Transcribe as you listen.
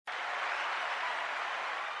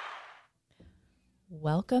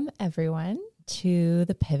Welcome, everyone, to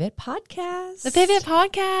the Pivot Podcast. The Pivot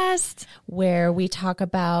Podcast, where we talk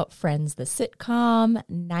about Friends, the sitcom,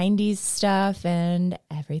 90s stuff, and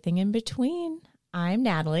everything in between. I'm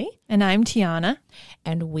Natalie. And I'm Tiana.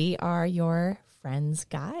 And we are your Friends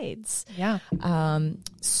guides. Yeah.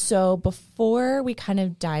 So before we kind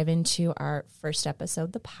of dive into our first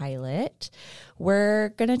episode, the pilot,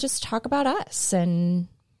 we're going to just talk about us and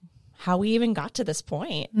how we even got to this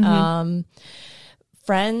point. Mm-hmm.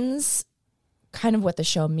 Friends, kind of what the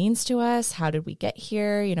show means to us. How did we get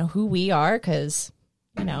here? You know, who we are, because,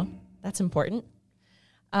 you know, that's important.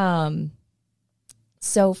 So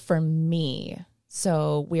for me,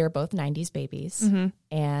 we are both 90s babies. Mm-hmm.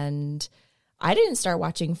 And I didn't start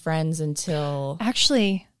watching Friends until...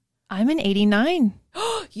 Actually, I'm an 89.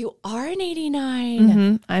 You are an 89.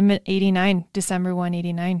 Mm-hmm. I'm an 89, December 1,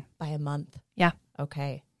 89. By a month. Yeah.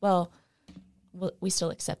 Okay. Well, we still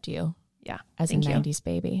accept you. Yeah. As a 90s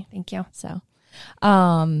baby. Thank you. So,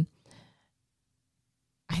 I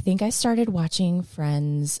think I started watching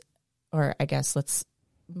Friends, or I guess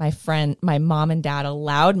my mom and dad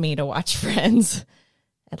allowed me to watch Friends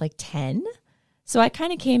at like 10. So I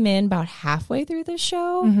kind of came in about halfway through the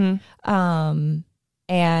show. Mm-hmm.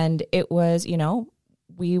 And it was, you know,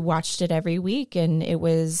 we watched it every week and it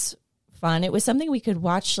was fun. It was something we could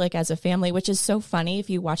watch like as a family, which is so funny.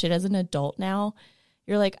 If you watch it as an adult now,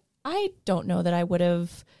 you're like, I don't know that I would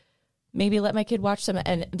have maybe let my kid watch some,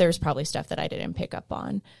 and there's probably stuff that I didn't pick up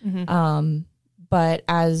on. Mm-hmm. But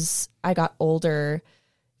as I got older,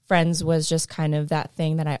 Friends was just kind of that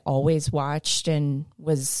thing that I always watched and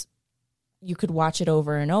you could watch it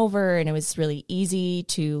over and over, and it was really easy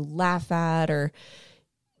to laugh at or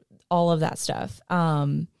all of that stuff.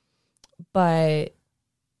 But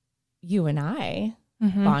you and I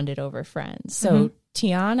Mm-hmm. bonded over Friends. So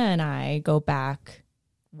Tiana and I go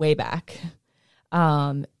way back.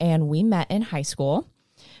 And we met in high school.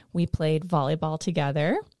 We played volleyball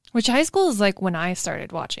together. Which high school is like when I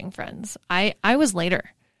started watching Friends. I was later.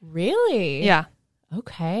 Really? Yeah.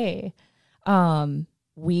 Okay. And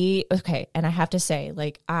I have to say,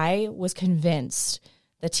 like, I was convinced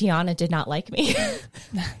that Tiana did not like me.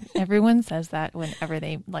 Everyone says that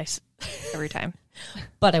every time.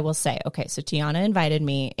 But I will say, okay, so Tiana invited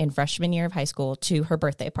me in freshman year of high school to her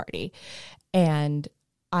birthday party. And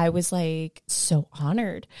I was like so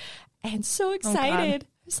honored and so excited.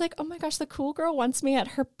 I was like, oh my gosh, the cool girl wants me at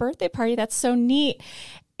her birthday party. That's so neat.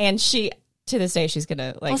 And she, to this day, she's going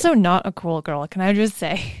to like. Also not a cool girl, can I just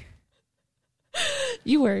say?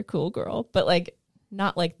 You were a cool girl, but like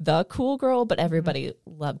not like the cool girl, but everybody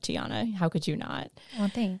loved Tiana. How could you not? Well,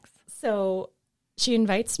 thanks. So she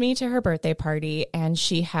invites me to her birthday party and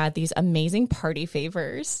she had these amazing party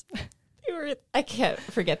favors. I can't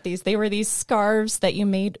forget these. They were these scarves that you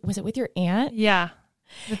made. Was it with your aunt? Yeah.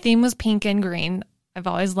 The theme was pink and green. I've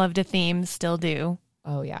always loved a theme, still do.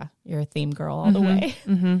 Oh, yeah. You're a theme girl all the way.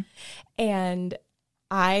 Mm-hmm. And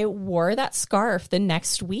I wore that scarf the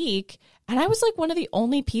next week. And I was like one of the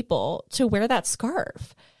only people to wear that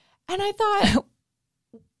scarf. And I thought,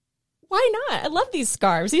 why not? I love these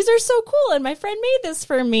scarves. These are so cool. And my friend made this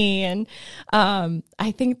for me. And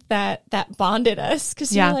I think that bonded us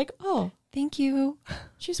because you're like, oh, thank you.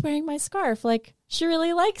 She's wearing my scarf. Like, she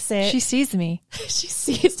really likes it. She sees me. She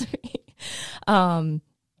sees me. And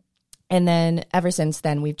then ever since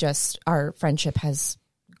then, our friendship has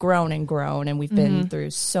grown and grown, and we've been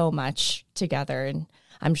through so much together. And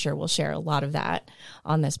I'm sure we'll share a lot of that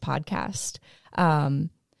on this podcast.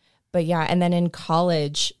 But yeah, and then in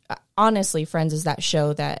college, honestly, Friends is that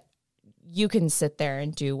show that you can sit there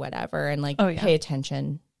and do whatever and like pay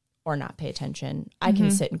attention or not pay attention. I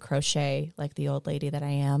can sit and crochet like the old lady that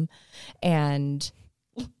I am and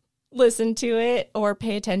listen to it or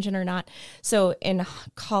pay attention or not. So in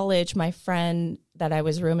college, my friend that I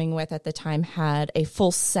was rooming with at the time had a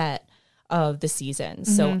full set of the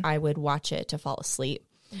seasons. So I would watch it to fall asleep.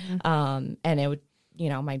 And it would, you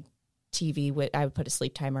know, my TV I would put a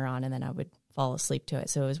sleep timer on and then I would fall asleep to it.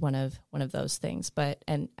 So it was one of those things.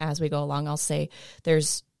 And as we go along, I'll say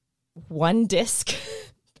there's one disc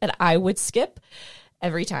that I would skip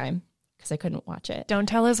every time because I couldn't watch it. Don't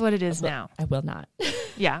tell us what it is now. I will not.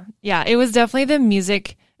 Yeah. It was definitely the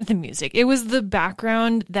music. It was the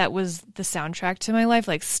background that was the soundtrack to my life,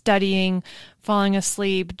 like studying, falling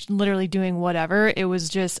asleep, literally doing whatever. It was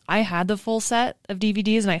just, I had the full set of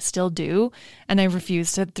DVDs and I still do, and I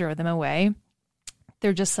refuse to throw them away.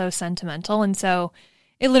 They're just so sentimental. And so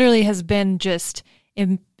it literally has been just,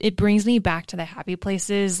 it brings me back to the happy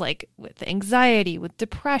places, like with anxiety, with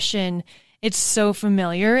depression. It's so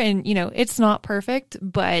familiar, and, you know, it's not perfect,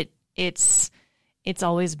 but it's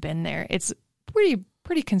always been there. It's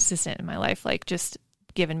pretty consistent in my life, like just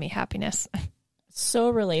giving me happiness.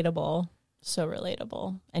 So relatable. So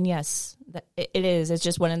relatable. And yes, it is. It's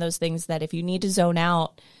just one of those things that if you need to zone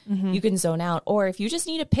out, you can zone out. Or if you just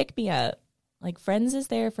need a pick me up, like Friends is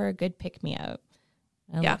there for a good pick me up.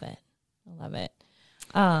 I love it. I love it.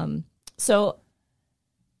 So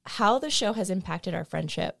how the show has impacted our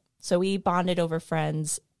friendship. So we bonded over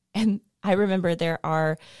Friends. And I remember there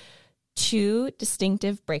are 2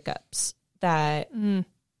 distinctive breakups that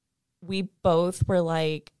we both were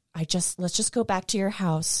like, let's just go back to your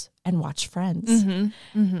house and watch Friends.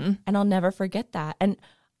 And I'll never forget that. And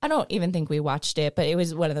I don't even think we watched it, but it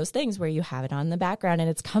was one of those things where you have it on in the background and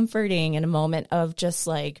it's comforting in a moment of just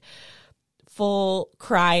like full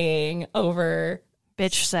crying over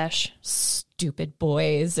bitch sesh, stupid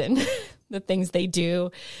boys and the things they do.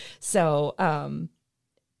 So,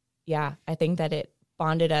 yeah, I think that it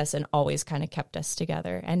bonded us and always kind of kept us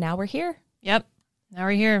together. And now we're here. Yep. Now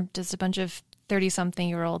we're here. Just a bunch of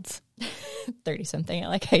 30-something-year-olds. 30-something. I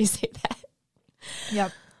like how you say that.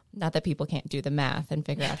 Yep. Not that people can't do the math and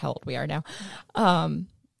figure out how old we are now.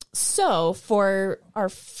 So for our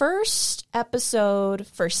first episode,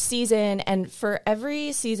 first season, and for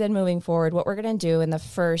every season moving forward, what we're going to do in the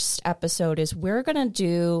first episode is we're going to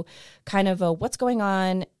do kind of a what's going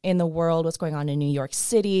on in the world, what's going on in New York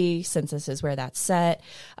City, since this is where that's set.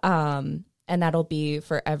 And that'll be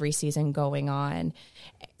for every season going on.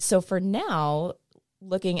 So for now,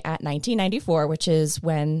 looking at 1994, which is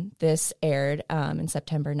when this aired in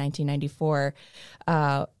September 1994,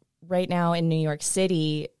 right now in New York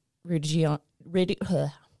City, tongue-tied.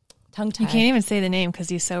 You can't even say the name because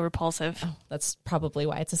he's so repulsive. Oh, that's probably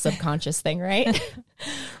why it's a subconscious thing, right?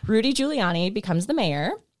 Rudy Giuliani becomes the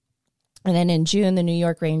mayor. And then in June, the New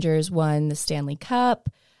York Rangers won the Stanley Cup.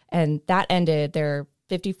 And that ended their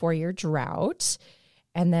 54-year drought.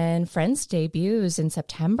 And then Friends debuts in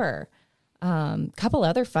September. Couple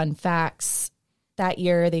other fun facts. That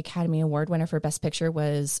year, the Academy Award winner for Best Picture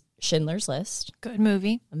was Schindler's List. Good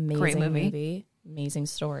movie. Amazing Great movie. Amazing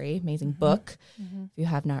story. Amazing book. If you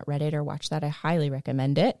have not read it or watched that, I highly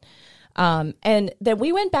recommend it. And then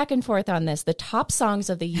we went back and forth on this, the top songs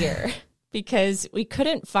of the year, because we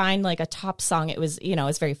couldn't find like a top song. It was,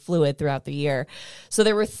 it's very fluid throughout the year. So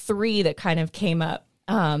there were 3 that kind of came up.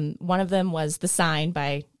 One of them was The Sign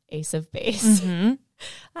by Ace of Base.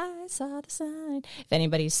 I saw the sign. If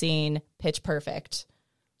anybody's seen Pitch Perfect.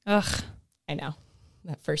 Ugh. I know.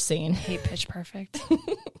 That first scene. I hate Pitch Perfect.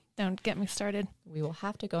 Don't get me started. We will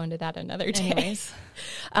have to go into that another day. Anyways.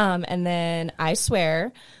 And then I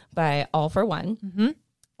Swear by All for One.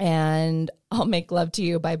 And I'll Make Love to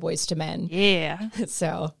You by Boyz II Men. Yeah.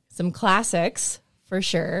 So some classics for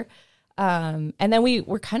sure. And then we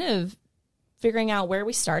were kind of figuring out where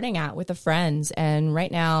we're starting at with the Friends. And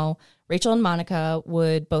right now, Rachel and Monica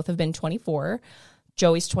would both have been 24.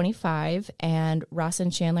 Joey's 25. And Ross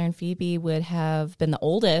and Chandler and Phoebe would have been the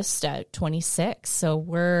oldest at 26. So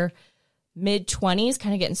we're mid-20s,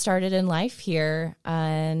 kind of getting started in life here.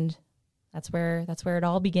 And that's where it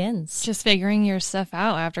all begins. Just figuring your stuff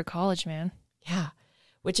out after college, man. Yeah.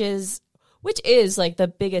 Which is like the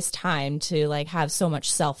biggest time to like have so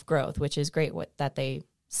much self-growth, which is great that they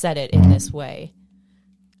said it in this way.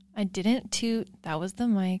 I didn't toot. That was the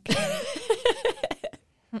mic.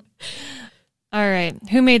 All right.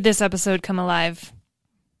 Who made this episode come alive?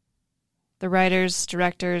 The writers,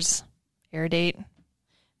 directors, air date.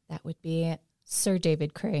 That would be Sir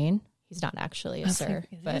David Crane. He's not actually a sir,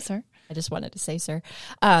 but sir? I just wanted to say sir.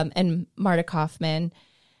 And Marta Kaufman.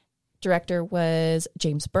 Director was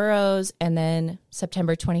James Burrows. And then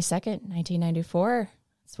September 22nd, 1994.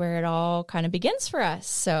 That's where it all kind of begins for us.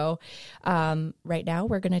 So right now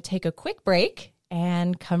we're going to take a quick break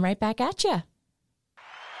and come right back at you.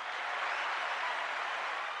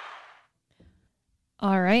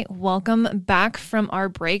 All right, welcome back from our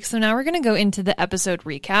break. So now we're going to go into the episode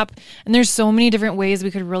recap. And there's so many different ways we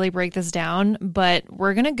could really break this down, but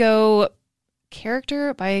we're going to go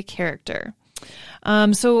character by character.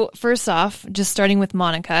 So first off, just starting with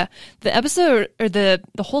Monica, the episode or the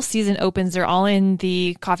whole season opens, they're all in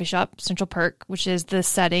the coffee shop, Central Perk, which is the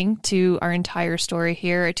setting to our entire story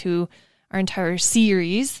here, to our entire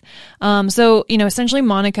series. So, essentially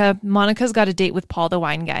Monica's got a date with Paul the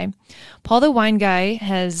wine guy. Paul the wine guy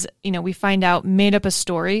has, we find out, made up a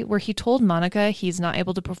story where he told Monica he's not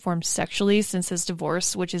able to perform sexually since his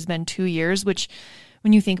divorce, which has been 2 years, which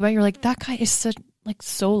when you think about it, you're like, that guy is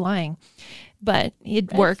so lying. But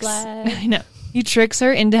it works. I know. He tricks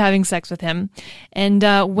her into having sex with him. And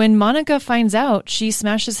when Monica finds out, she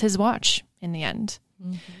smashes his watch in the end,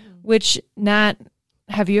 which Nat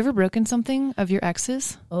Have you ever broken something of your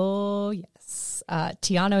ex's? Oh, yes.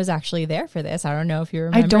 Tiana was actually there for this. I don't know if you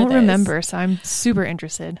remember. I don't this. remember, so I'm super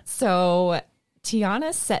interested. So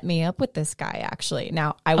Tiana set me up with this guy, actually.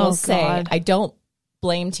 Now, I will say, God. I don't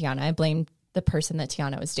blame Tiana. I blame the person that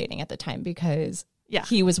Tiana was dating at the time because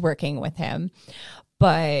he was working with him.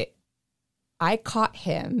 But I caught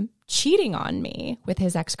him cheating on me with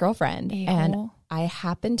his ex-girlfriend. Ew. And I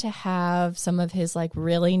happened to have some of his like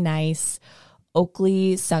really nice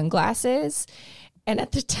Oakley sunglasses. And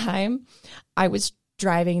at the time, I was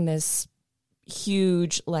driving this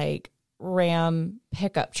huge like Ram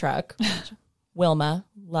pickup truck. Wilma,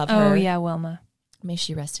 love her. Oh, yeah, Wilma. May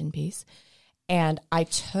she rest in peace. And I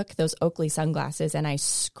took those Oakley sunglasses and I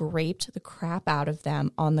scraped the crap out of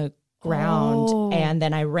them on the ground. Oh. And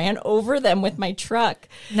then I ran over them with my truck.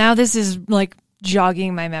 Now this is like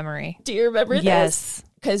jogging my memory. Do you remember this? Yes.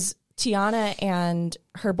 Because Tiana and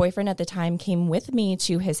her boyfriend at the time came with me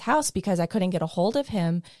to his house because I couldn't get a hold of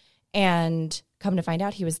him. And come to find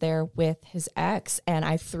out, he was there with his ex. And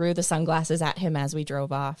I threw the sunglasses at him as we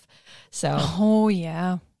drove off. So, Oh,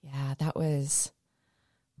 yeah. yeah, that was,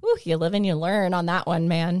 you live and you learn on that one,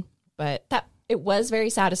 man. But it was very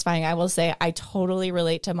satisfying. I will say I totally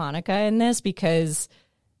relate to Monica in this because,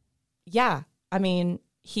 yeah, I mean,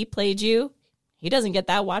 he played you. He doesn't get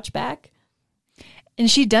that watch back. And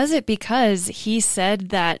she does it because he said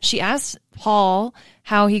that she asked Paul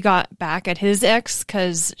how he got back at his ex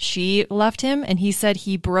because she left him. And he said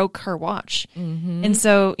he broke her watch. Mm-hmm. And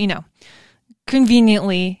so,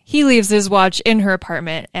 conveniently, he leaves his watch in her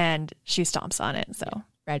apartment and she stomps on it. So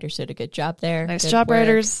Writers did a good job there. nice Good job, work.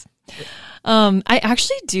 writers. I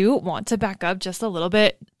actually do want to back up just a little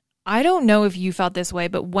bit. I don't know if you felt this way,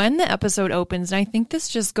 but when the episode opens, and I think this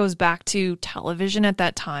just goes back to television at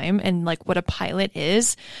that time and like what a pilot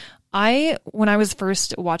is. When I was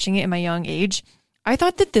first watching it in my young age, I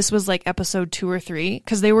thought that this was like episode 2 or 3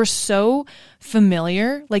 because they were so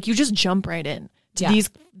familiar. Like you just jump right in to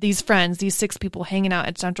these friends, these 6 people hanging out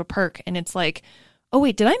at Central Park. And it's like, oh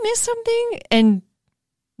wait, did I miss something? And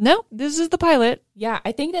no, this is the pilot. Yeah,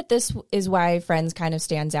 I think that this is why Friends kind of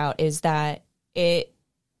stands out is that it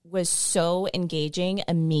was so engaging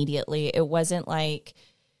immediately. It wasn't like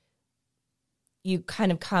you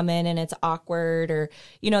kind of come in and it's awkward or,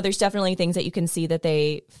 there's definitely things that you can see that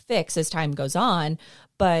they fix as time goes on,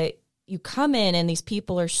 but you come in and these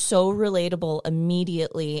people are so relatable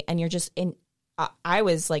immediately and you're just in, I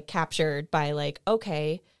was like captured by like,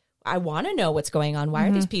 okay, I want to know what's going on. Why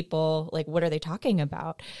are these people like, what are they talking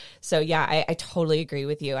about? So yeah, I totally agree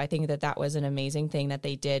with you. I think that was an amazing thing that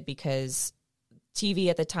they did because TV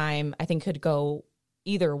at the time, I think could go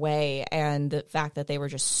either way. And the fact that they were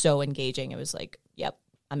just so engaging, it was like, yep,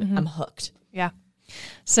 I'm hooked. Yeah.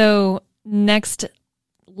 So next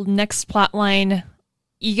plot line,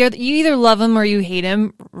 you either love him or you hate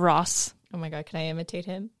him. Ross. Oh my God. Can I imitate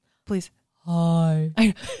him? Please.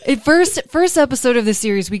 Hi. First episode of the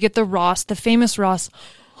series, we get the famous Ross.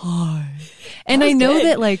 Hi. And I know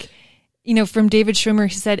that like, from David Schwimmer,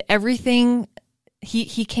 he said everything,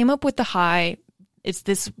 he came up with the hi. It's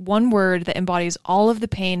this one word that embodies all of the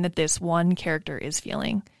pain that this one character is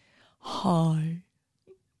feeling. Hi.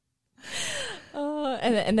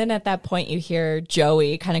 And then at that point you hear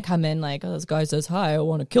Joey kind of come in like, oh, this guy says hi, I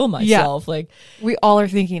want to kill myself. Yeah. Like we all are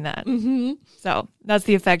thinking that. Mm-hmm. So that's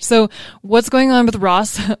the effect. So what's going on with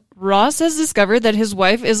Ross? Ross has discovered that his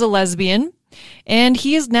wife is a lesbian and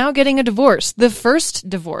he is now getting a divorce. The first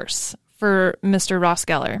divorce for Mr. Ross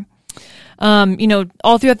Geller.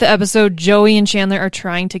 All throughout the episode, Joey and Chandler are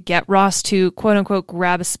trying to get Ross to quote unquote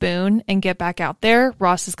grab a spoon and get back out there.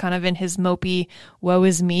 Ross is kind of in his mopey woe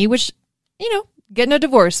is me, which, getting a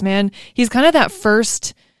divorce, man. He's kind of that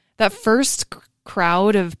first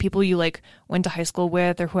crowd of people you like went to high school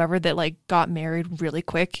with or whoever that like got married really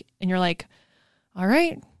quick. And you're like, all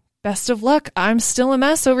right, best of luck. I'm still a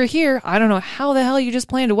mess over here. I don't know how the hell you just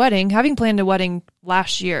planned a wedding, having planned a wedding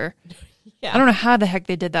last year. Yeah. I don't know how the heck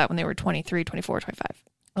they did that when they were 23, 24, 25.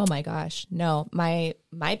 Oh my gosh. No, my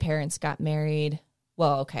parents got married.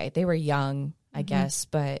 Well, okay. They were young, I guess,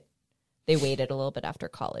 but they waited a little bit after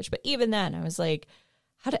college. But even then I was like,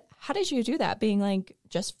 how did you do that? Being like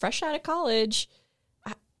just fresh out of college.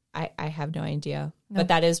 I have no idea, but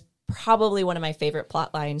that is probably one of my favorite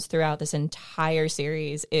plot lines throughout this entire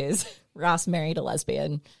series is Ross married a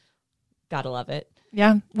lesbian. Gotta love it.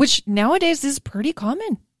 Yeah. Which nowadays is pretty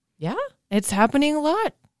common. Yeah. It's happening a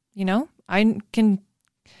lot. I can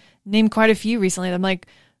name quite a few recently. I'm like,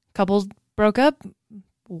 couples broke up,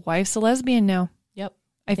 wife's a lesbian now. Yep.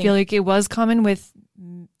 I feel like it was common with,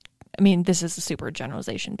 this is a super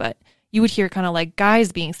generalization, but you would hear kind of like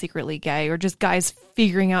guys being secretly gay or just guys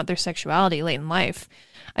figuring out their sexuality late in life.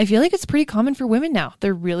 I feel like it's pretty common for women now.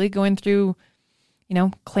 They're really going through,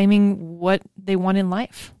 claiming what they want in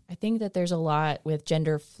life. I think that there's a lot with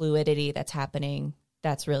gender fluidity that's happening.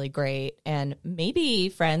 That's really great. And maybe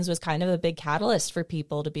Friends was kind of a big catalyst for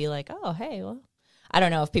people to be like, oh, hey, well, I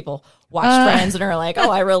don't know if people watch Friends and are like, oh,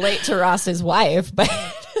 I relate to Ross's wife, but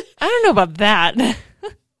I don't know about that.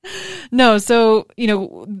 No. So,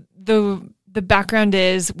 the background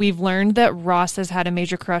is we've learned that Ross has had a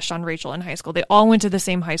major crush on Rachel in high school. They all went to the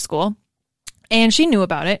same high school and she knew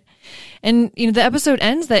about it. And, the episode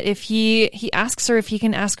ends that if he asks her if he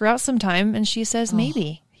can ask her out sometime and she says,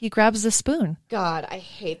 maybe. He grabs the spoon. God, I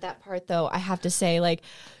hate that part though. I have to say, like,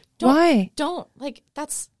 why? Don't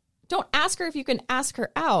ask her if you can ask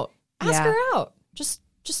her out. Ask her out. Just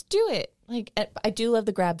do it. Like, I do love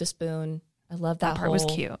the grab the spoon. I love that part was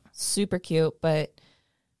cute. Super cute, but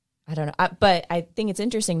I don't know. But I think it's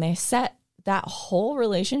interesting. They set that whole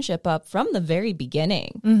relationship up from the very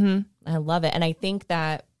beginning. Mm-hmm. I love it. And I think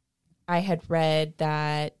that I had read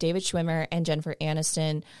that David Schwimmer and Jennifer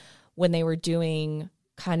Aniston, when they were doing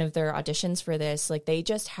kind of their auditions for this, like they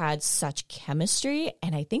just had such chemistry.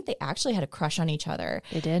 And I think they actually had a crush on each other.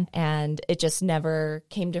 They did. And it just never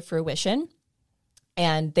came to fruition.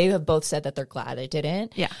 And they have both said that they're glad it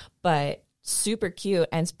didn't. Yeah. But super cute.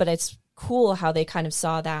 But it's cool how they kind of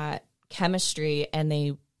saw that chemistry and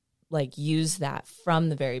they like use that from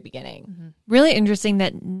the very beginning. Mm-hmm. Really interesting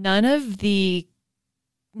that none of the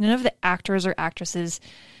actors or actresses,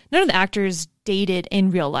 none of the actors dated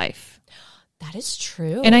in real life. That is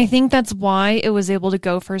true. And I think that's why it was able to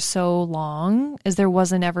go for so long, is there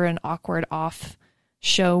wasn't ever an awkward off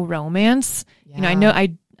show romance. Yeah. I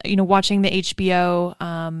know watching the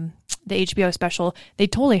HBO special, they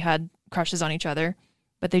totally had crushes on each other,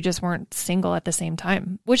 but they just weren't single at the same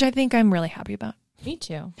time, which I think I'm really happy about. Me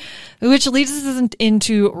too. Which leads us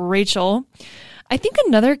into Rachel. I think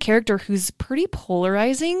another character who's pretty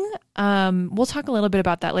polarizing. We'll talk a little bit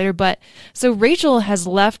about that later. But so Rachel has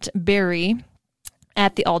left Barry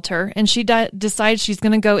at the altar, and she decides she's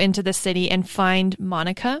going to go into the city and find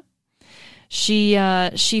Monica. She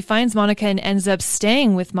finds Monica and ends up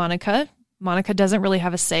staying with Monica. Monica doesn't really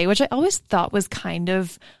have a say, which I always thought was kind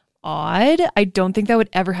of odd. I don't think that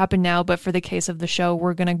would ever happen now, but for the case of the show,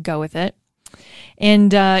 we're going to go with it.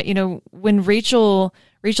 And, when Rachel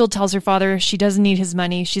tells her father she doesn't need his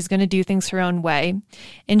money, she's going to do things her own way.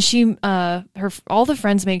 And all the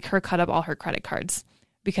friends make her cut up all her credit cards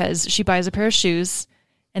because she buys a pair of shoes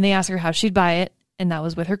and they ask her how she'd buy it. And that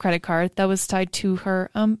was with her credit card that was tied to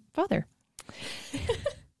her father.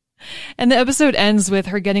 And the episode ends with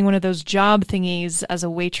her getting one of those job thingies as a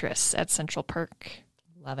waitress at Central Perk.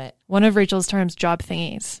 Love it. One of Rachel's terms, job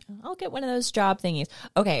thingies. I'll get one of those job thingies.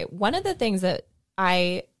 Okay, one of the things that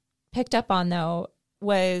I picked up on, though,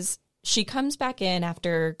 was she comes back in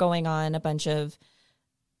after going on a bunch of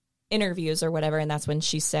interviews or whatever, and that's when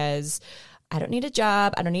she says, I don't need a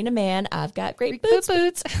job, I don't need a man, I've got great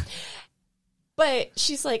boots. But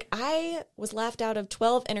she's like, I was left out of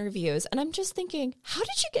 12 interviews, and I'm just thinking, how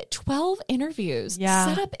did you get 12 interviews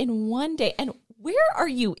set up in one day? And where are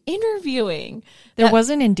you interviewing? There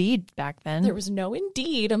wasn't Indeed back then. There was no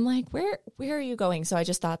Indeed. I'm like, where are you going? So I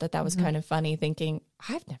just thought that was kind of funny, thinking,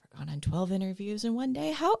 I've never gone on 12 interviews in one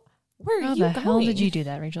day. Where are you going? How the hell did you do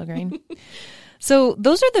that, Rachel Green? So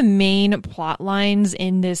those are the main plot lines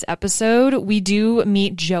in this episode. We do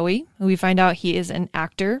meet Joey. We find out he is an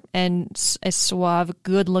actor and a suave,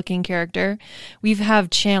 good-looking character. We have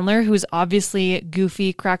Chandler, who's obviously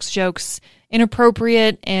goofy, cracks jokes,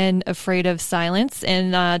 inappropriate, and afraid of silence,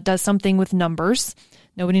 and does something with numbers.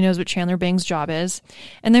 Nobody knows what Chandler Bing's job is.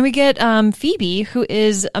 And then we get Phoebe, who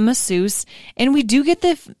is a masseuse, and we do get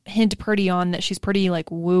the hint pretty on that she's pretty like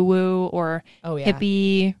woo-woo or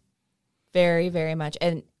hippie. Very, very much.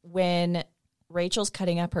 And when Rachel's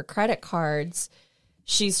cutting up her credit cards,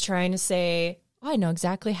 she's trying to say, I know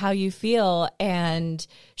exactly how you feel. And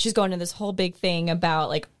she's going to this whole big thing about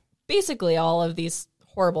like basically all of these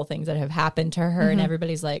horrible things that have happened to her. And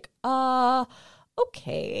everybody's like,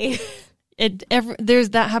 okay.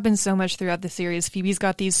 That happens so much throughout the series. Phoebe's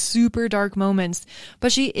got these super dark moments,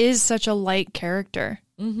 but she is such a light character.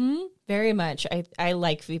 Mm-hmm. Very much. I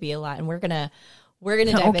like Phoebe a lot. And we're going to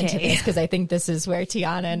dive into this because I think this is where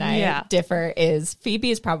Tiana and I differ. Is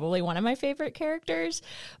Phoebe is probably one of my favorite characters,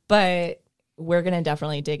 but we're going to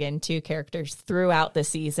definitely dig into characters throughout the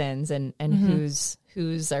seasons and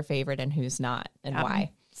who's our favorite and who's not and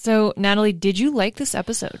why. So, Natalie, did you like this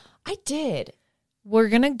episode? I did. We're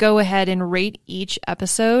going to go ahead and rate each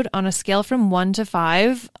episode on a scale from 1 to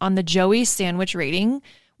 5 on the Joey sandwich rating,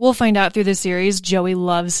 we'll find out through the series, Joey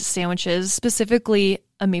loves sandwiches, specifically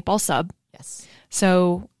a meatball sub. Yes.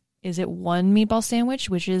 So is it 1 meatball sandwich,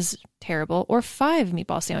 which is terrible, or 5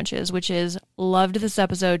 meatball sandwiches, which is loved this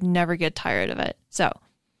episode, never get tired of it? So.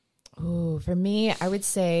 Ooh, for me, I would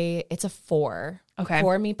say it's a 4. Okay.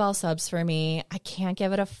 4 meatball subs for me. I can't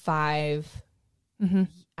give it a 5. Mm-hmm.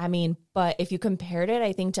 I mean, but if you compared it,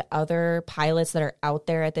 I think, to other pilots that are out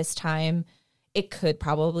there at this time, it could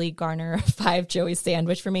probably garner a 5 Joey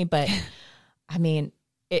sandwich for me. But I mean,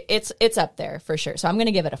 it's up there for sure. So I'm going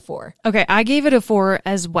to give it a 4. Okay, I gave it a 4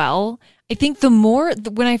 as well. I think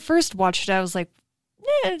when I first watched it, I was like,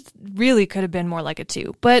 it really could have been more like a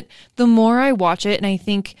 2. But the more I watch it, and I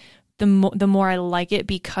think the more I like it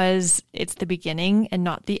because it's the beginning and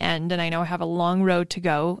not the end. And I know I have a long road to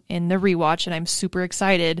go in the rewatch and I'm super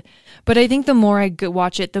excited. But I think the more I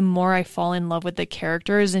watch it, the more I fall in love with the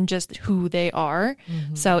characters and just who they are.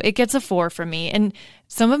 Mm-hmm. So it gets a 4 for me. And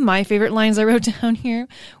some of my favorite lines I wrote down here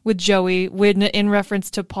with Joey in reference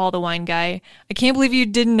to Paul the wine guy. I can't believe you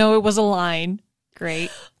didn't know it was a line. Great.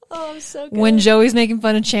 Oh, so good. When Joey's making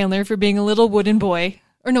fun of Chandler for being a little wooden boy.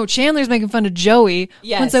 Or no, Chandler's making fun of Joey.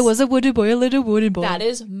 Yes. Once I was a wooden boy, a little wooden boy. That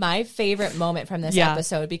is my favorite moment from this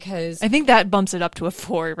episode because I think that bumps it up to a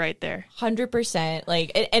 4 right there. 100%.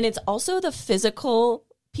 Like, and it's also the physical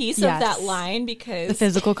piece of that line because the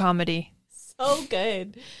physical comedy. So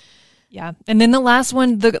good. Yeah. And then the last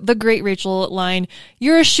one, the great Rachel line,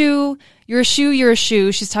 you're a shoe, you're a shoe, you're a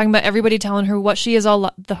shoe. She's talking about everybody telling her what she is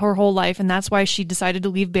her whole life, and that's why she decided to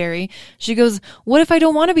leave Barry. She goes, what if I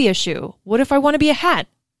don't want to be a shoe? What if I want to be a hat?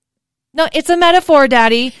 No, it's a metaphor,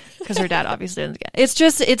 Daddy. Because her dad obviously doesn't get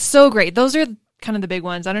it. It's so great. Those are kind of the big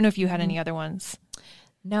ones. I don't know if you had any other ones.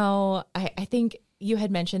 No, I think you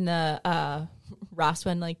had mentioned the Ross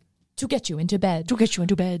one, like, to get you into bed. To get you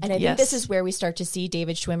into bed. And I think this is where we start to see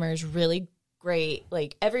David Schwimmer's really great,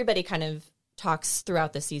 like, everybody kind of talks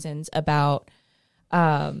throughout the seasons about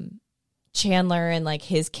Chandler and, like,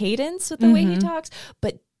 his cadence with the way he talks.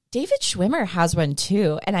 But David Schwimmer has one,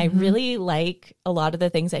 too. And I really like a lot of the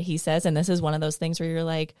things that he says. And this is one of those things where you're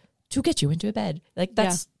like, to get you into bed. Like,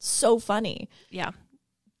 that's so funny. Yeah.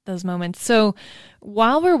 Those moments. So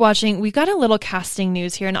while we're watching, we got a little casting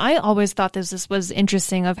news here, and I always thought this was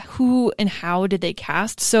interesting of who and how did they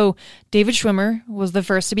cast. So David Schwimmer was the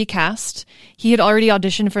first to be cast. He had already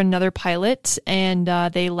auditioned for another pilot, and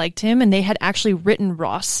they liked him, and they had actually written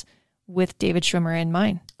Ross with David Schwimmer in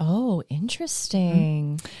mind. Oh,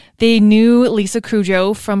 interesting. Mm-hmm. They knew Lisa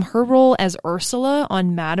Kudrow from her role as Ursula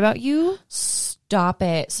on Mad About You. Stop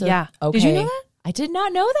it. So, yeah. Okay. Did you know that? I did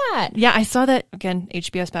not know that. Yeah, I saw that, again,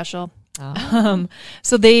 HBO special. Oh.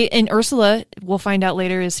 So and Ursula, we'll find out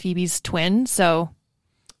later, is Phoebe's twin. So,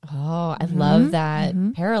 oh, I love that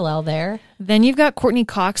parallel there. Then you've got Courtney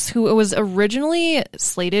Cox, who was originally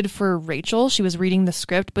slated for Rachel. She was reading the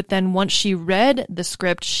script, but then once she read the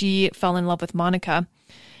script, she fell in love with Monica,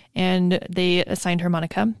 and they assigned her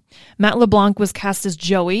Monica. Matt LeBlanc was cast as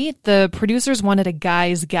Joey. The producers wanted a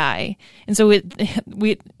guy's guy. And so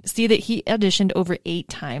we see that he auditioned over 8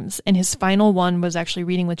 times, and his final one was actually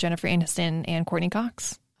reading with Jennifer Aniston and Courtney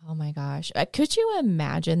Cox. Oh my gosh. Could you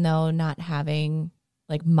imagine, though, not having,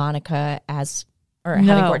 like, Monica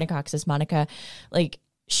having Courtney Cox as Monica? Like,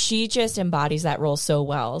 she just embodies that role so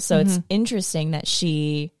well. So it's interesting that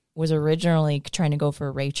she was originally trying to go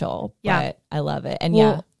for Rachel, but I love it.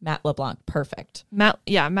 And Matt LeBlanc, perfect. Matt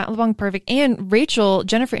LeBlanc, perfect. And Rachel,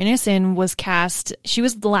 Jennifer Aniston, was cast. She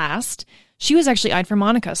was the last. She was actually eyed for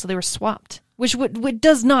Monica, so they were swapped, which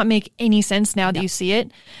does not make any sense now that you see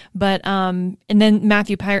it. But and then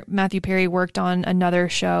Matthew Perry worked on another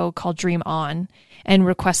show called Dream On and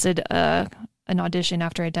requested an audition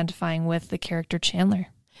after identifying with the character Chandler.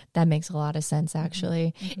 That makes a lot of sense,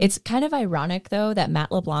 actually. It's kind of ironic, though, that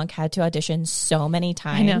Matt LeBlanc had to audition so many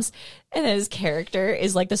times, and his character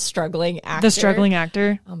is like the struggling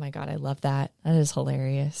actor. Oh my God, I love that. That is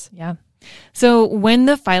hilarious. Yeah. So when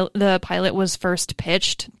the pilot was first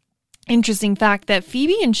pitched, interesting fact that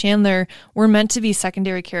Phoebe and Chandler were meant to be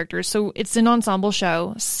secondary characters. So it's an ensemble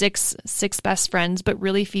show, six best friends, but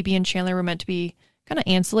really Phoebe and Chandler were meant to be kind of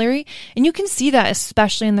ancillary. And you can see that,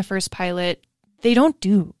 especially in the first pilot. They don't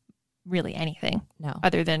do really anything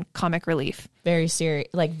other than comic relief. Very serious,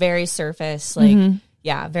 like very surface, like,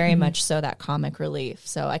 very much so that comic relief.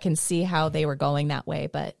 So I can see how they were going that way,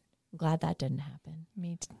 but I'm glad that didn't happen.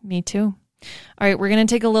 Me too. All right, we're going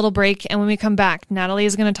to take a little break. And when we come back, Natalie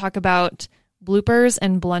is going to talk about bloopers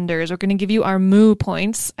and blunders. We're going to give you our moo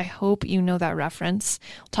points. I hope you know that reference.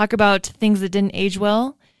 We'll talk about things that didn't age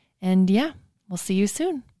well. And we'll see you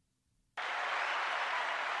soon.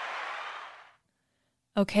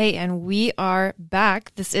 Okay, and we are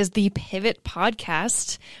back. This is the Pivot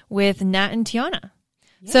Podcast with Nat and Tiana.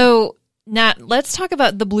 Yeah. So, Nat, let's talk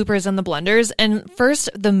about the bloopers and the blunders. And first,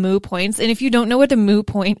 the moo points. And if you don't know what a moo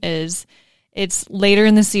point is, it's later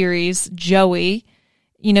in the series, Joey,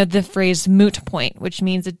 the phrase moot point, which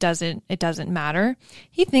means it doesn't matter.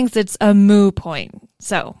 He thinks it's a moo point.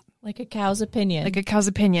 So, like a cow's opinion.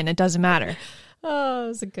 It doesn't matter. Oh,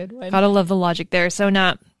 that's a good one. Gotta love the logic there. So,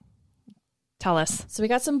 Nat, tell us. So we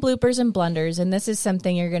got some bloopers and blunders, and this is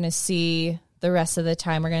something you're going to see the rest of the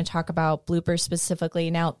time. We're going to talk about bloopers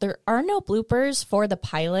specifically. Now, there are no bloopers for the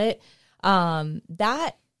pilot.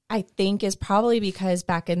 That, I think, is probably because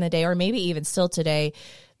back in the day, or maybe even still today,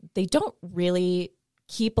 they don't really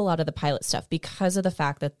keep a lot of the pilot stuff because of the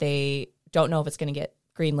fact that they don't know if it's going to get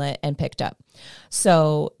greenlit and picked up.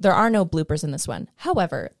 So there are no bloopers in this one.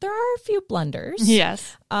 However, there are a few blunders.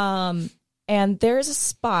 Yes. And there's a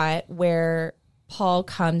spot where Paul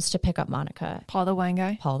comes to pick up Monica. Paul the wine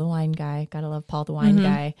guy. Gotta love Paul the wine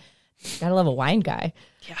guy. Gotta love a wine guy.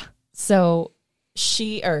 Yeah. So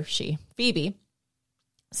Phoebe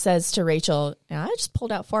says to Rachel, I just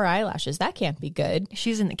pulled out 4 eyelashes. That can't be good.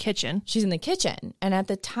 She's in the kitchen. And at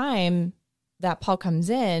the time that Paul comes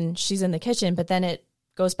in, she's in the kitchen, but then it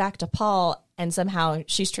goes back to Paul and somehow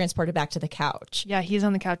she's transported back to the couch. Yeah, he's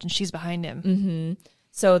on the couch and she's behind him. Mm-hmm.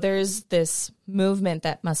 So there's this movement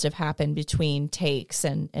that must have happened between takes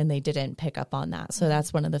and they didn't pick up on that. So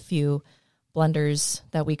that's one of the few blunders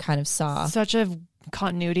that we kind of saw. Such a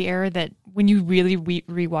continuity error that when you really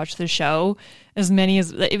rewatch the show, as many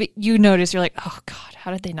as you notice, you're like, oh God,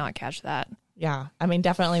 how did they not catch that? Yeah. I mean,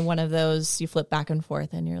 definitely one of those you flip back and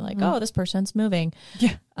forth and you're like, oh, this person's moving.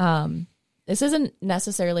 Yeah. This isn't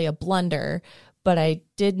necessarily a blunder, but I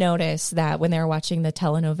did notice that when they were watching the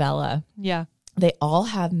telenovela, yeah, they all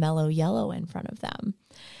have Mellow Yellow in front of them.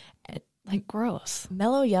 Like, gross.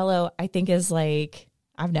 Mellow Yellow, I think, is like,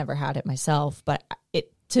 I've never had it myself, but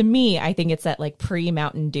to me, I think it's that like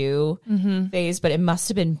pre-Mountain Dew phase, but it must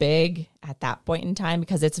have been big at that point in time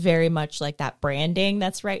because it's very much like that branding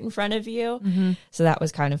that's right in front of you. Mm-hmm. So that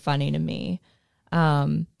was kind of funny to me.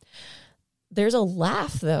 There's a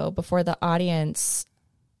laugh, though, before the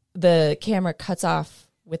camera cuts off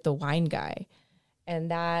with the wine guy.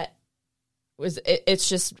 And that was,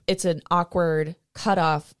 it's an awkward cut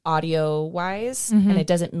off audio wise, and it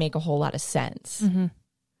doesn't make a whole lot of sense. Mm-hmm.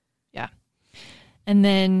 Yeah. And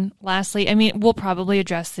then lastly, I mean, we'll probably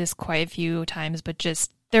address this quite a few times, but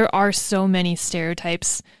just there are so many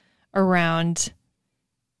stereotypes around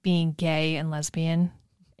being gay and lesbian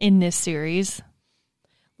in this series.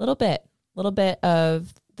 Little bit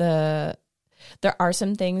of there are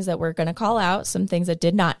some things that we're going to call out, some things that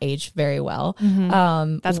did not age very well.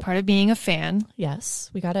 Mm-hmm. That's part of being a fan. Yes.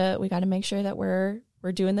 We gotta make sure that we're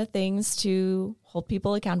doing the things to hold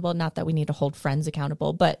people accountable. Not that we need to hold friends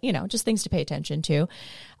accountable, but just things to pay attention to.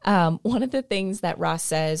 One of the things that Ross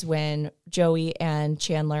says when Joey and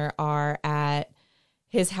Chandler are at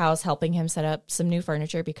his house helping him set up some new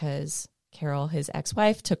furniture because Carol, his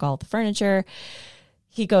ex-wife, took all the furniture.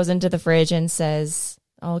 He goes into the fridge and says,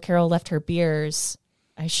 oh, Carol left her beers.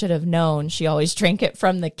 I should have known. She always drank it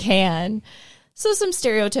from the can. So some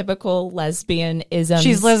stereotypical lesbianisms.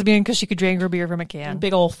 She's lesbian because she could drink her beer from a can.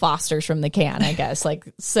 Big old Foster's from the can, I guess.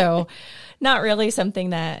 So not really something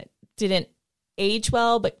that didn't age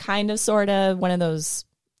well, but kind of sort of one of those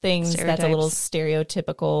things that's a little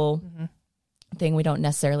stereotypical thing we don't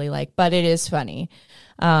necessarily like, but it is funny.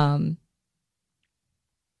 And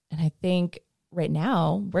I think right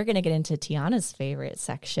now we're going to get into Tiana's favorite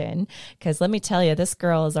section because let me tell you, this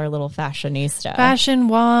girl is our little fashionista. Fashion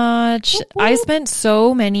watch. Woo-hoo. I spent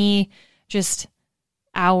so many just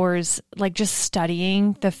hours just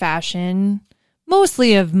studying the fashion,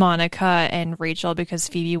 mostly of Monica and Rachel because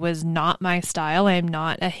Phoebe was not my style. I am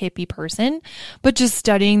not a hippie person, but just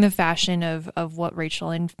studying the fashion of what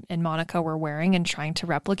Rachel and Monica were wearing and trying to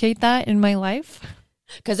replicate that in my life.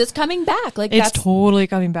 Because it's coming back. It's totally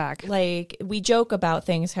coming back. We joke about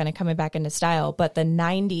things kind of coming back into style, but the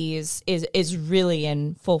 90s is really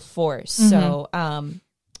in full force. Mm-hmm. So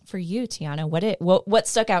for you, Tiana, what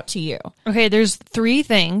stuck out to you? Okay, there's 3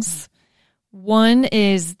 things. One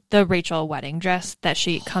is the Rachel wedding dress that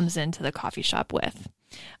she comes into the coffee shop with.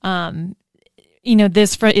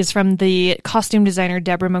 This is from the costume designer,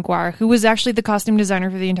 Deborah McGuire, who was actually the costume designer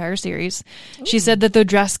for the entire series. Ooh. She said that the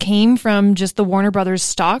dress came from just the Warner Brothers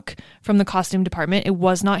stock from the costume department. It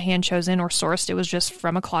was not hand chosen or sourced. It was just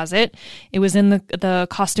from a closet. It was in the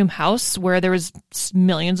costume house where there was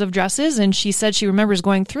millions of dresses. And she said she remembers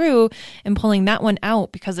going through and pulling that one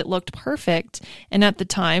out because it looked perfect. And at the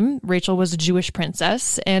time, Rachel was a Jewish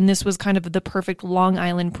princess. And this was kind of the perfect Long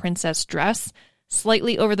Island princess dress.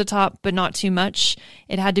 Slightly over the top, but not too much.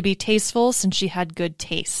 It had to be tasteful since she had good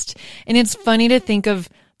taste. And it's funny to think of,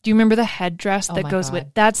 do you remember the headdress that goes with,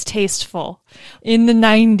 that's tasteful in the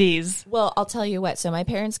 90s. Well, I'll tell you what. So my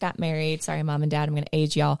parents got married. Sorry, Mom and Dad, I'm going to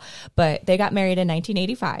age y'all. But they got married in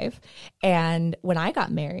 1985. And when I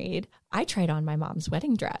got married, I tried on my mom's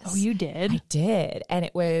wedding dress. Oh, you did? I did. And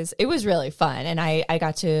it was really fun. And I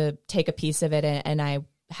got to take a piece of it and I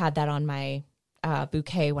had that on my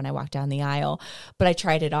bouquet when I walked down the aisle, but I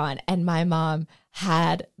tried it on and my mom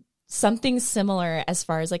had something similar as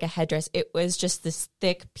far as like a headdress. It was just this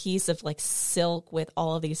thick piece of like silk with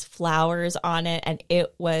all of these flowers on it. And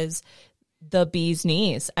it was the bee's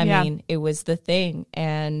knees. I mean, it was the thing.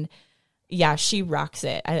 And yeah, she rocks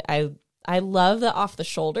it. I love the off the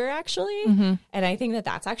shoulder actually. Mm-hmm. And I think that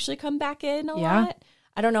that's actually come back in a lot.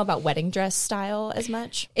 I don't know about wedding dress style as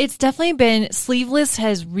much. It's definitely been, sleeveless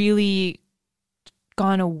has really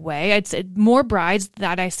gone away. I'd say more brides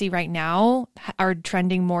that I see right now are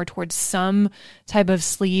trending more towards some type of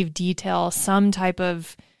sleeve detail, some type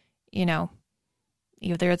of,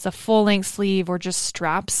 either it's a full length sleeve or just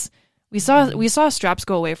straps. We saw straps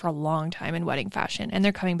go away for a long time in wedding fashion, and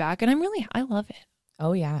they're coming back, and I love it.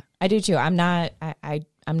 Oh yeah, I do too. I'm not a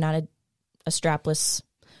strapless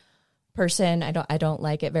person. I don't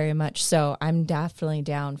like it very much. So I'm definitely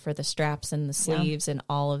down for the straps and the sleeves and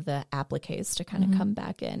all of the appliques to kind of come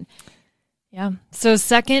back in. Yeah. So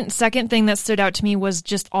second thing that stood out to me was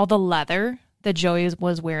just all the leather that Joey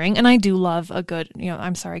was wearing. And I do love a good,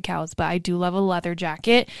 I'm sorry, cows, but I do love a leather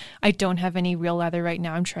jacket. I don't have any real leather right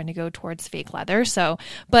now. I'm trying to go towards fake leather.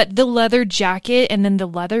 But the leather jacket and then the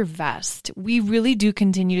leather vest, we really do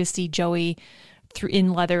continue to see Joey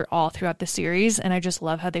in leather all throughout the series, and I just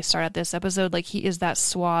love how they start out this episode. Like, he is that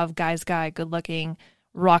suave guy's guy, good looking,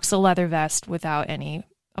 rocks a leather vest without any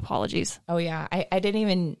apologies. Oh yeah, I didn't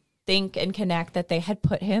even think and connect that they had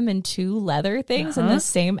put him in two leather things in the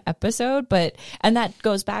same episode, and that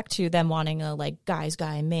goes back to them wanting a like guy's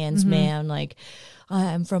guy, man's man, like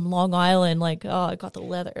I'm from Long Island, like oh I got the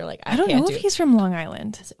leather, like I don't know if he's from Long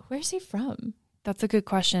Island. Where's he from? That's a good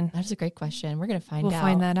question. That's a great question. We're going to find out. We'll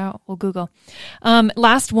find that out. We'll Google.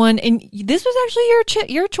 Last one. And this was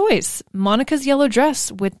actually your choice. Monica's yellow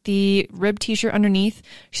dress with the ribbed t-shirt underneath.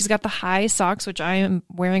 She's got the high socks, which I am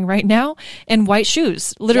wearing right now, and white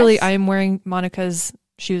shoes. Literally, yes. I am wearing Monica's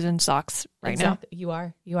shoes and socks right now. You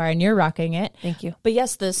are, and you're rocking it. Thank you. But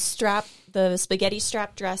yes, the spaghetti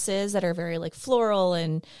strap dresses that are very like floral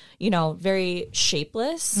and, very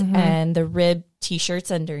shapeless, and the ribbed t-shirts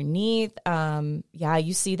underneath.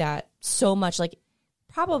 You see that so much, like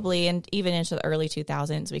probably, and even into the early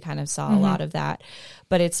 2000s, we kind of saw a lot of that,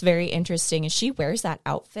 but it's very interesting. And she wears that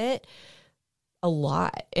outfit a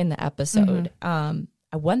lot in the episode.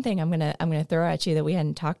 One thing I'm going to throw at you that we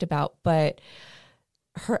hadn't talked about, but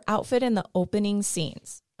her outfit in the opening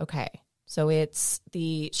scenes. Okay. So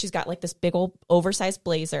she's got like this big old oversized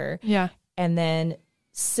blazer. Yeah. And then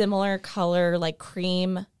similar color, like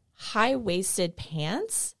cream, high-waisted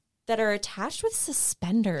pants that are attached with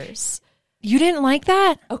suspenders. You didn't like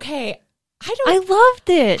that? Okay. I loved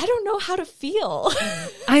it. I don't know how to feel.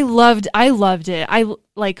 I loved it. I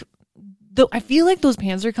feel like those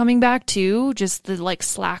pants are coming back too, just the like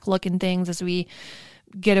slack looking things as we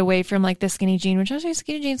get away from like the skinny jean, which actually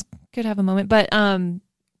skinny jeans could have a moment, but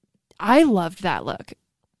I loved that look.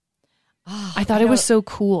 I thought it was so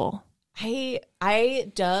cool.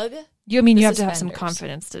 I dug. You have to have some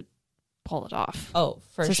confidence to pull it off. Oh,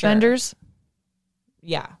 for suspenders? Sure.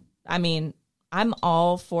 Yeah. I mean, I'm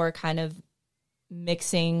all for kind of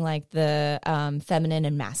mixing like the feminine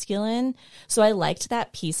and masculine. So I liked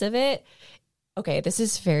that piece of it. Okay, this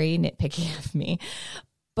is very nitpicky of me,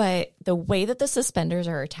 but the way that the suspenders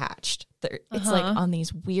are attached, it's like on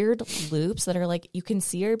these weird loops that are like, you can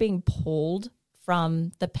see her being pulled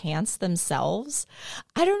from the pants themselves.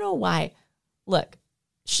 I don't know why. Look,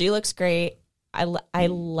 she looks great. I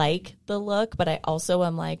like the look, but I also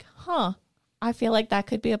am like, I feel like that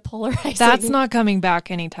could be a polarizing. That's not coming back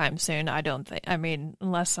anytime soon, I don't think. I mean,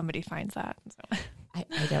 unless somebody finds that. So. I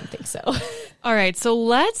don't think so. All right, so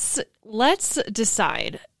let's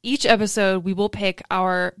decide. Each episode, we will pick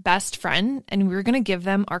our best friend, and we're going to give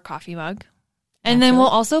them our coffee mug. And then we'll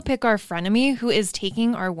also pick our frenemy who is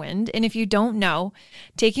taking our wind. And if you don't know,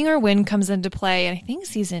 taking our wind comes into play in, I think,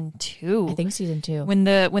 season 2. I think season 2. When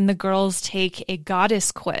the girls take a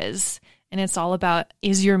goddess quiz, and it's all about,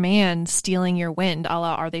 is your man stealing your wind? A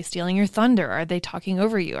la, are they stealing your thunder? Are they talking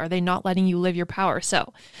over you? Are they not letting you live your power?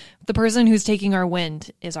 So the person who's taking our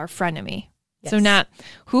wind is our frenemy. Yes. So Nat,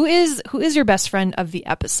 who is your best friend of the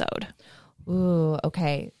episode? Ooh,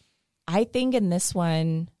 okay. I think in this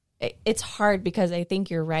one, it's hard because I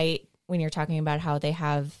think you're right when you're talking about how they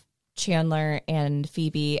have Chandler and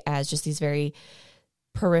Phoebe as just these very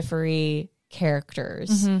periphery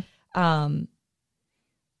characters. Mm-hmm.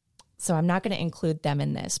 So I'm not going to include them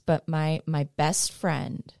in this, but my best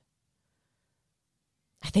friend,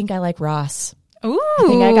 I think I like Ross. Ooh, I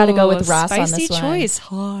think I got to go with Ross on this one. Spicy choice.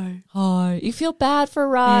 Hi. You feel bad for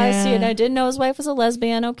Ross. Yeah. You know, didn't know his wife was a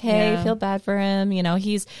lesbian. Okay, yeah. Feel bad for him. You know,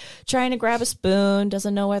 he's trying to grab a spoon,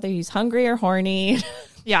 doesn't know whether he's hungry or horny.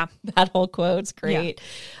 Yeah, that whole quote's great.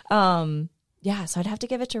 Yeah. So I'd have to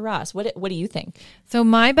give it to Ross. What do you think? So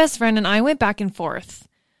my best friend and I went back and forth.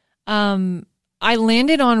 I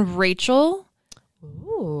landed on Rachel.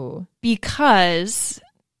 Ooh, because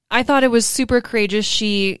I thought it was super courageous.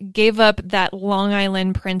 She gave up that Long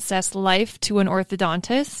Island princess life to an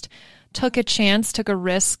orthodontist, took a chance, took a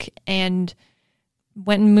risk, and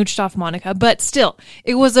went and mooched off Monica. But still,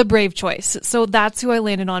 it was a brave choice. So that's who I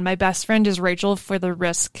landed on. My best friend is Rachel for the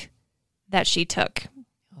risk that she took.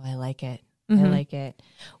 Oh, I like it. Mm-hmm. I like it.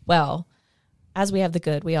 Well, as we have the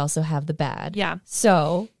good, we also have the bad. Yeah.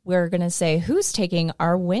 So we're going to say who's taking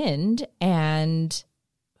our wind and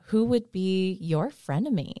who would be your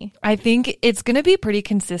frenemy? I think it's going to be pretty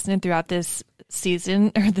consistent throughout this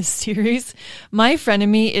season or this series. My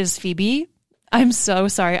frenemy is Phoebe. I'm so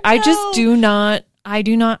sorry. No. I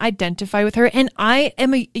do not identify with her. And I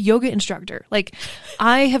am a yoga instructor. Like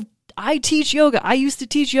I teach yoga. I used to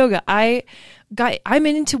teach yoga. I'm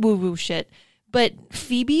into woo-woo shit. But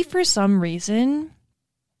Phoebe, for some reason,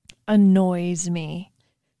 annoys me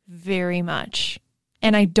very much.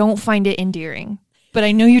 And I don't find it endearing. But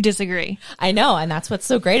I know you disagree. I know. And that's what's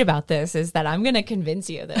so great about this is that I'm going to convince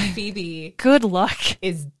you that Phoebe good luck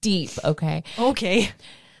is deep. Okay. Okay.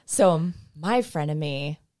 So my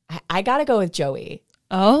frenemy, I got to go with Joey.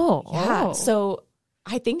 Oh. Yeah. Oh. So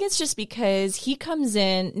I think it's just because he comes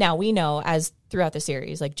in. Now we know as throughout the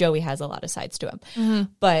series, like Joey has a lot of sides to him. Mm-hmm.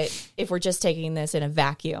 But if we're just taking this in a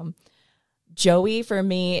vacuum, Joey for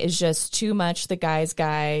me is just too much the guy's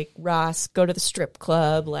guy. Ross, go to the strip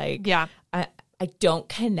club. Like, yeah. I don't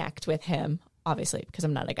connect with him, obviously, because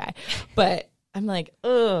I'm not a guy. But I'm like,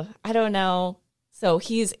 ugh, I don't know. So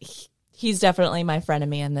he's definitely my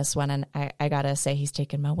frenemy in this one. And I got to say he's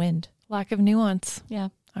taken my wind. Lack of nuance. Yeah.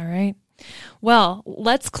 All right. Well,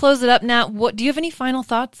 let's close it up now. Do you have any final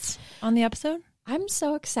thoughts on the episode? I'm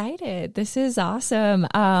so excited. This is awesome.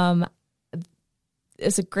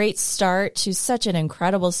 It's a great start to such an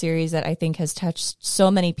incredible series that I think has touched so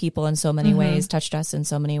many people in so many ways, touched us in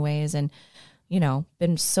so many ways, and, you know,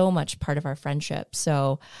 been so much part of our friendship.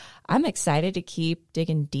 So I'm excited to keep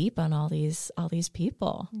digging deep on all these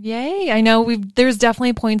people. Yay. I know there's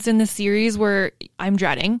definitely points in the series where I'm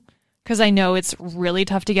dreading because I know it's really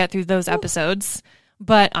tough to get through those episodes,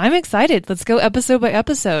 but I'm excited. Let's go episode by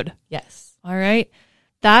episode. Yes. All right.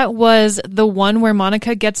 That was the one where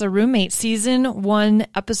Monica gets a roommate, season 1,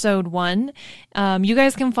 episode 1. You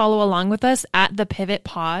guys can follow along with us at The Pivot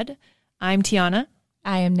Pod. I'm Tiana.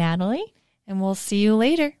 I am Natalie. And we'll see you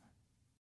later.